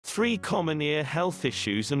3 common ear health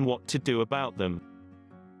issues and what to do about them.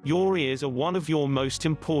 Your ears are one of your most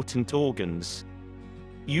important organs.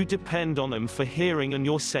 You depend on them for hearing and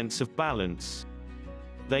your sense of balance.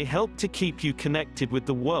 They help to keep you connected with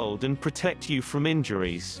the world and protect you from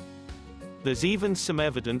injuries. There's even some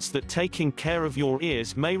evidence that taking care of your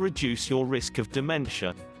ears may reduce your risk of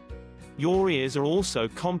dementia. Your ears are also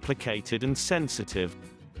complicated and sensitive.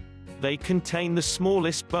 They contain the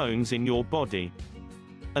smallest bones in your body,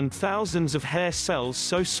 and thousands of hair cells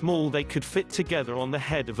so small they could fit together on the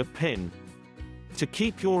head of a pin. To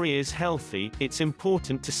keep your ears healthy, it's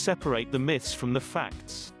important to separate the myths from the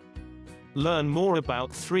facts. Learn more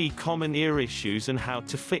about 3 common ear issues and how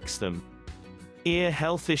to fix them. Ear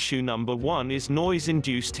health issue number 1 is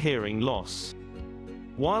noise-induced hearing loss.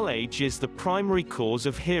 While age is the primary cause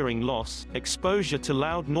of hearing loss, exposure to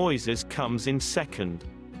loud noises comes in second.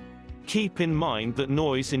 Keep in mind that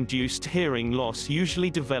noise-induced hearing loss usually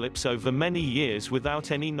develops over many years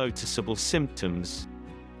without any noticeable symptoms.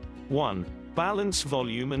 1. Balance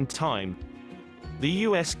volume and time. The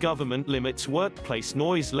US government limits workplace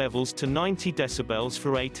noise levels to 90 decibels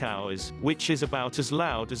for 8 hours, which is about as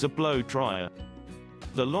loud as a blow dryer.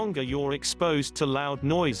 The longer you're exposed to loud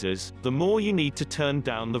noises, the more you need to turn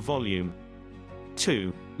down the volume.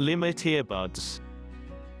 2. Limit earbuds.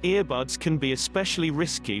 Earbuds can be especially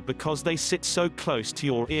risky because they sit so close to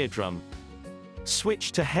your eardrum.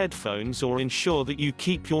 Switch to headphones or ensure that you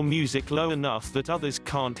keep your music low enough that others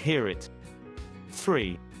can't hear it.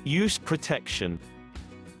 3. Use protection.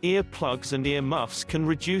 Earplugs and earmuffs can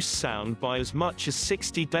reduce sound by as much as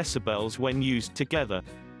 60 decibels when used together.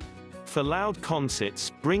 For loud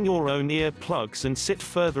concerts, bring your own earplugs and sit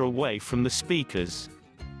further away from the speakers.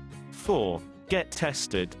 4. Get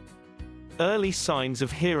tested. Early signs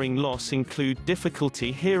of hearing loss include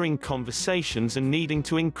difficulty hearing conversations and needing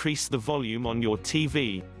to increase the volume on your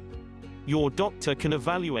TV. Your doctor can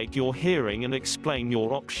evaluate your hearing and explain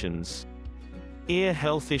your options. Ear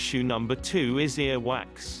health issue number 2 is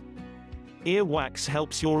earwax. Earwax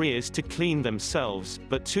helps your ears to clean themselves,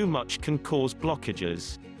 but too much can cause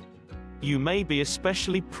blockages. You may be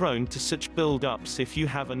especially prone to such build-ups if you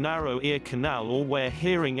have a narrow ear canal or wear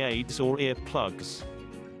hearing aids or ear plugs.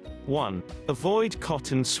 1. Avoid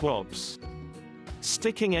cotton swabs.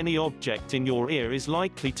 Sticking any object in your ear is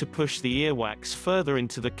likely to push the earwax further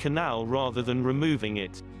into the canal rather than removing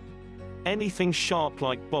it. Anything sharp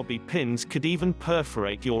like bobby pins could even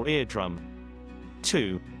perforate your eardrum.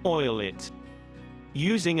 2. Oil it.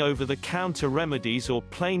 Using over-the-counter remedies or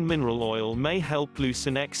plain mineral oil may help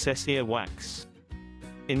loosen excess earwax.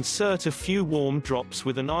 Insert a few warm drops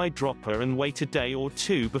with an eyedropper and wait a day or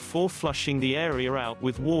 2 before flushing the area out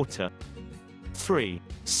with water. 3.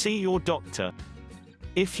 See your doctor.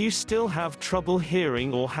 If you still have trouble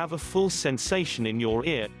hearing or have a full sensation in your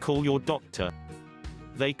ear, call your doctor.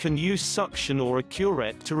 They can use suction or a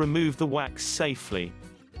curette to remove the wax safely.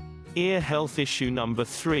 Ear health issue number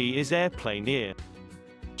 3 is airplane ear.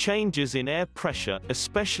 Changes in air pressure,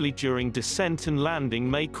 especially during descent and landing,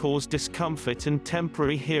 may cause discomfort and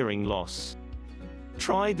temporary hearing loss.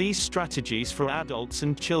 Try these strategies for adults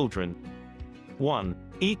and children. 1.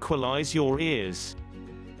 Equalize your ears.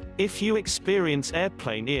 If you experience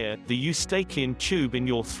airplane ear, the eustachian tube in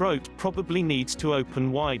your throat probably needs to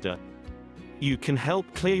open wider. You can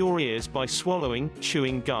help clear your ears by swallowing,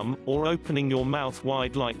 chewing gum, or opening your mouth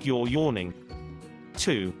wide like you're yawning.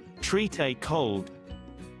 2. Treat a cold.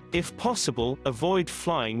 If possible, avoid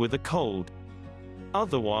flying with a cold.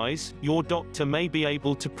 Otherwise, your doctor may be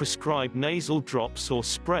able to prescribe nasal drops or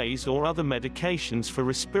sprays or other medications for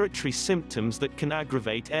respiratory symptoms that can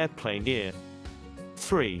aggravate airplane ear.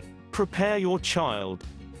 3. Prepare your child.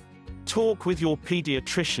 Talk with your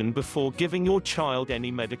pediatrician before giving your child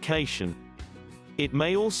any medication. It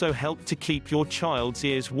may also help to keep your child's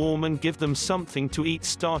ears warm and give them something to eat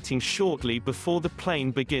starting shortly before the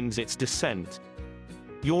plane begins its descent.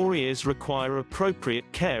 Your ears require appropriate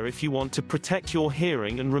care if you want to protect your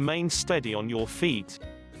hearing and remain steady on your feet.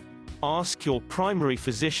 Ask your primary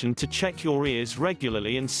physician to check your ears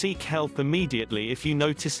regularly and seek help immediately if you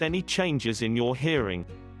notice any changes in your hearing.